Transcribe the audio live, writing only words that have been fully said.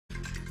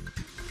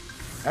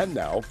And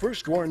now,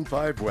 First Warn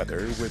 5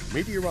 weather with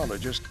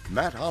meteorologist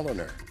Matt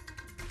Holliner.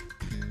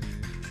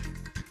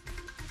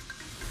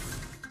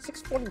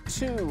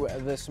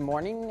 6:42 this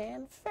morning,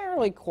 and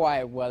fairly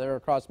quiet weather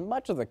across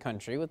much of the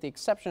country, with the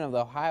exception of the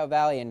Ohio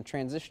Valley and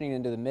transitioning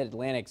into the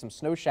mid-Atlantic. Some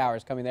snow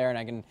showers coming there, and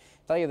I can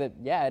tell you that,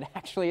 yeah, it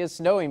actually is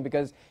snowing,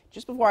 because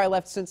just before I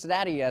left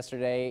Cincinnati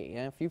yesterday,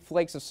 a few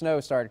flakes of snow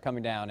started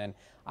coming down, and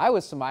I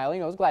was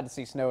smiling. I was glad to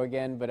see snow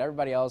again, but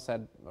everybody else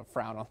had a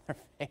frown on their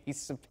face.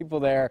 Some people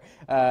there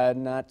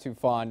not too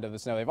fond of the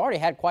snow. They've already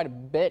had quite a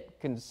bit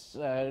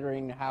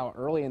considering how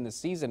early in the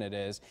season it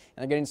is,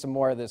 and they're getting some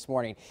more this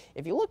morning.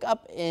 If you look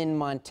up in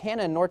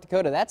Montana and North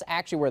Dakota, that's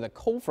actually where the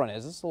cold front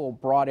is. This is a little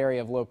broad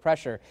area of low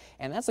pressure,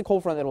 and that's the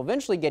cold front that will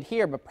eventually get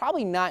here, but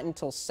probably not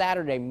until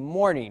Saturday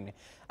morning.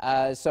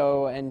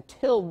 So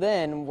until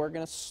then, we're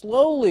going to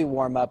slowly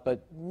warm up,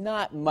 but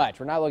not much.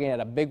 We're not looking at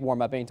a big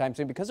warm up anytime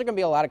soon, because there are going to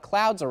be a lot of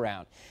clouds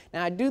around.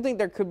 Now, I do think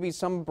there could be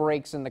some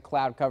breaks in the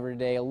cloud cover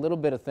today, a little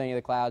bit of thinning of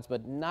the clouds,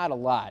 but not a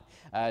lot.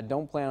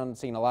 Don't plan on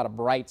seeing a lot of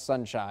bright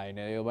sunshine.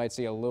 You might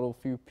see a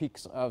few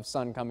peaks of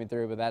sun coming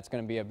through, but that's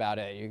going to be about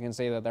it. You can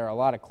say that there are a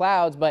lot of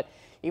clouds, but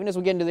even as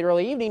we get into the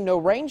early evening, no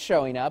rain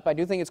showing up. I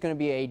do think it's going to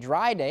be a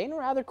dry day and a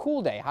rather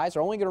cool day. Highs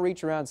are only going to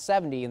reach around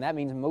 70, and that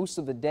means most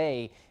of the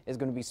day is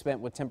going to be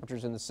spent with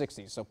temperatures in the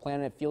 60s. So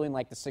plan it feeling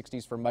like the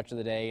 60s for much of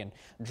the day, and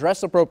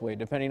dress appropriately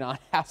depending on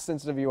how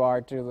sensitive you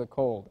are to the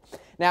cold.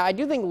 Now, I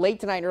do think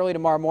late tonight and early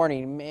tomorrow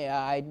morning,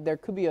 there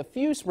could be a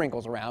few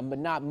sprinkles around, but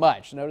not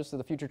much. Notice that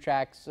the future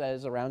track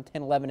says around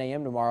 10, 11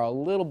 a.m. tomorrow, a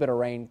little bit of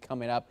rain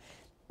coming up,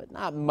 but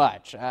not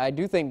much. I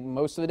do think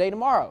most of the day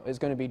tomorrow is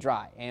going to be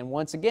dry. And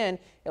once again,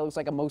 it looks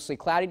like a mostly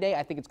cloudy day.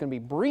 I think it's going to be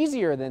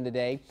breezier than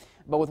today,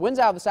 but with winds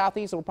out of the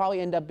southeast, it'll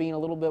probably end up being a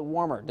little bit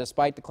warmer.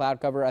 Despite the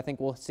cloud cover, I think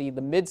we'll see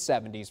the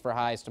mid-70s for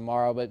highs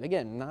tomorrow, but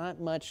again,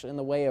 not much in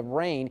the way of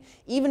rain.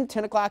 Even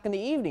 10 o'clock in the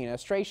evening, a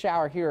stray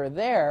shower here or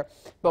there,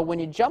 but when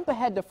you jump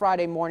ahead to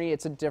Friday morning,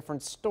 it's a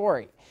different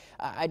story.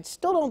 I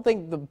still don't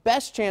think the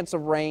best chance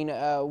of rain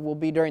will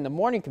be during the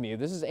morning commute.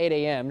 This is 8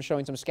 a.m.,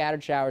 showing some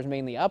scattered showers,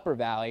 mainly upper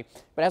valley.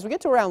 But as we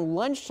get to around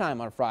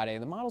lunchtime on Friday,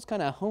 the model's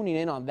kind of honing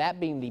in on that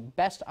being the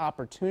best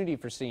opportunity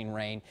for seeing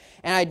rain.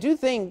 And I do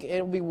think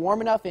it'll be warm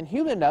enough and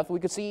humid enough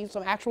we could see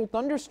some actual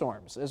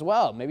thunderstorms as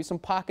well. Maybe some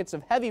pockets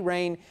of heavy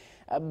rain,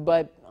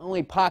 but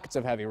only pockets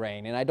of heavy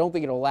rain, and I don't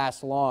think it'll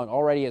last long.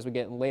 Already as we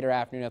get in later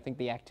afternoon, I think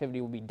the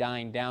activity will be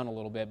dying down a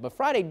little bit. But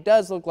Friday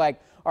does look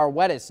like our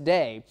wettest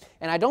day,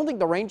 and I don't think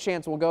the rain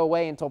chance will go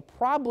away until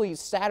probably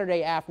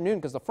Saturday afternoon,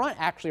 because the front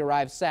actually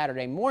arrives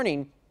Saturday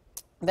morning.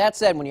 That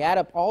said, when you add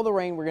up all the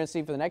rain we're going to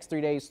see for the next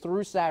 3 days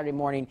through Saturday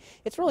morning,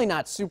 it's really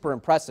not super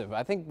impressive.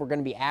 I think we're going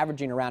to be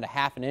averaging around a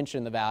 ½ an inch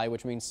in the valley,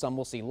 which means some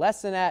will see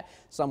less than that,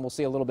 some will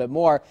see a little bit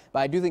more. But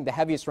I do think the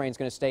heaviest rain is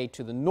going to stay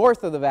to the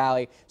north of the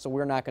valley, so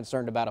we're not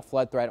concerned about a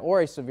flood threat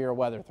or a severe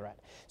weather threat.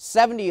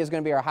 70 is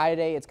going to be our high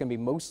today. It's going to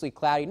be mostly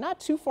cloudy, not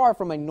too far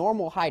from a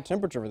normal high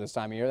temperature for this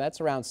time of year. That's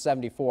around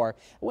 74.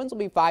 Winds will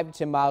be 5 to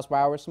 10 miles per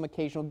hour, some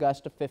occasional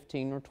gusts of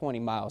 15 or 20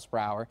 miles per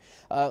hour.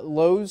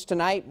 Lows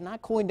tonight,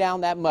 not cooling down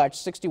that much.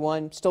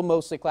 61, still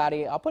mostly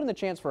cloudy. I'll put in the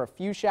chance for a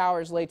few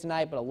showers late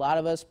tonight, but a lot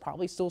of us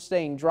probably still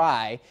staying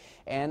dry,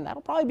 and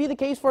that'll probably be the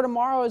case for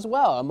tomorrow as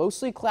well. A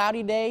mostly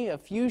cloudy day, a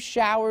few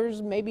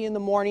showers maybe in the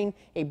morning,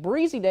 a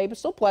breezy day, but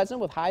still pleasant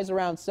with highs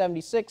around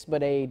 76,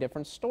 but a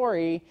different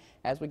story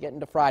as we get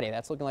into Friday.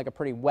 That's looking like a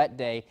pretty wet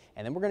day,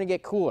 and then we're going to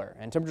get cooler,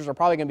 and temperatures are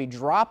probably going to be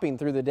dropping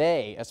through the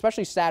day,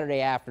 especially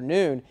Saturday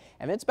afternoon,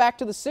 and it's back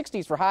to the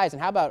 60s for highs.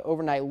 And how about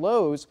overnight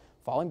lows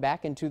falling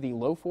back into the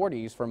low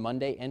 40s for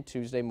Monday and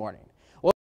Tuesday morning?